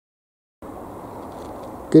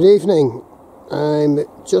Good evening. I'm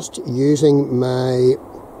just using my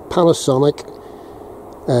Panasonic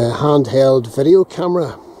handheld video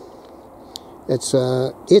camera. It's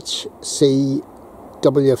a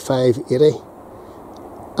HC-W580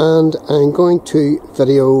 and I'm going to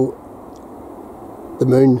video the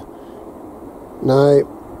moon. Now,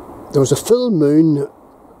 there was a full moon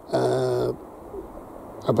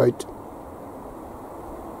about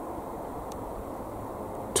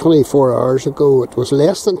 24 hours ago. It was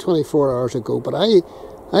less than 24 hours ago, but I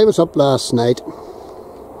was up last night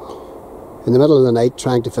in the middle of the night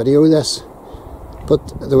trying to video this,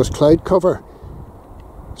 but there was cloud cover,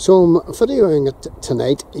 so I'm videoing it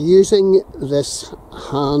tonight using this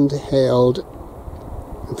handheld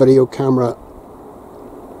video camera,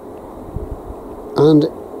 and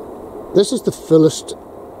this is the fullest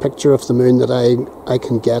picture of the moon that I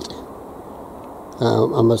can get.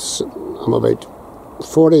 I'm about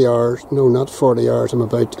 40 hours, no, not 40 hours, I'm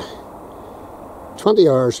about 20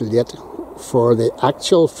 hours late for the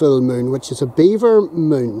actual full moon, which is a beaver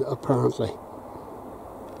moon apparently.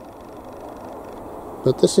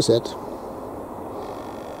 But this is it.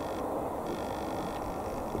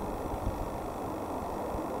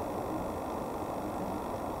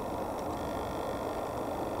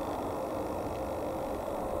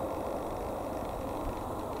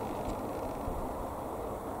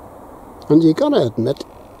 And you gotta admit,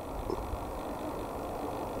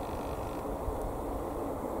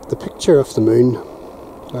 the picture of the moon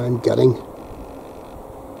that I'm getting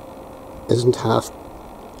isn't half,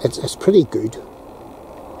 it's pretty good,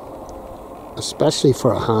 especially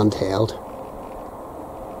for a handheld.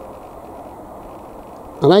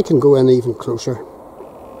 And I can go in even closer,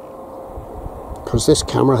 because this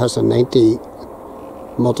camera has a 90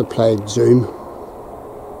 multiplied zoom.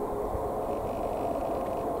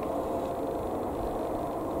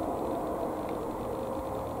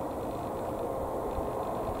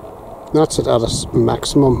 That's it at its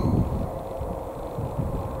maximum.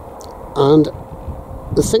 And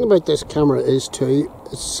the thing about this camera is too,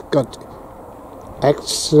 it's got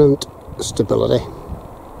excellent stability.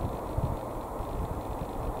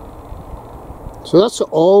 So that's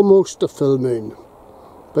almost a full moon,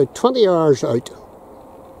 about 20 hours out.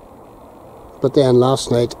 But then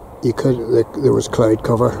last night there was cloud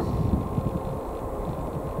cover.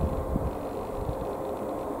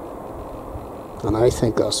 And I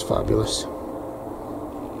think that's fabulous.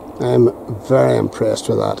 I'm very impressed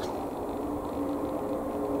with that.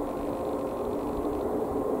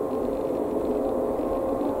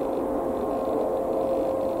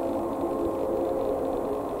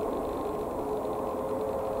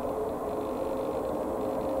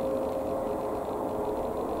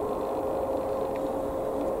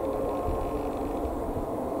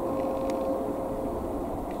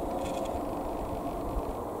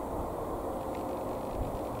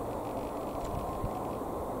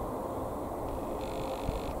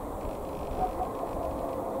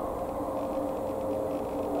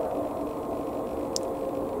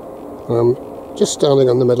 I'm just standing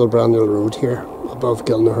on the Middle Brandel Road here, above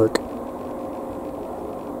Gilnahirk.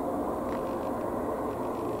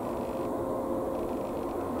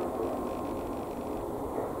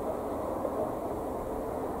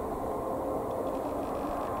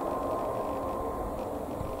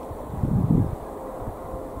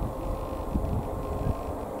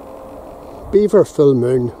 Beaver Full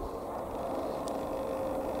Moon,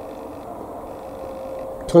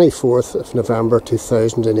 24th of November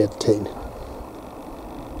 2018.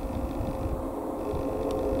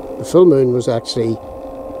 The full moon was actually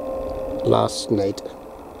last night.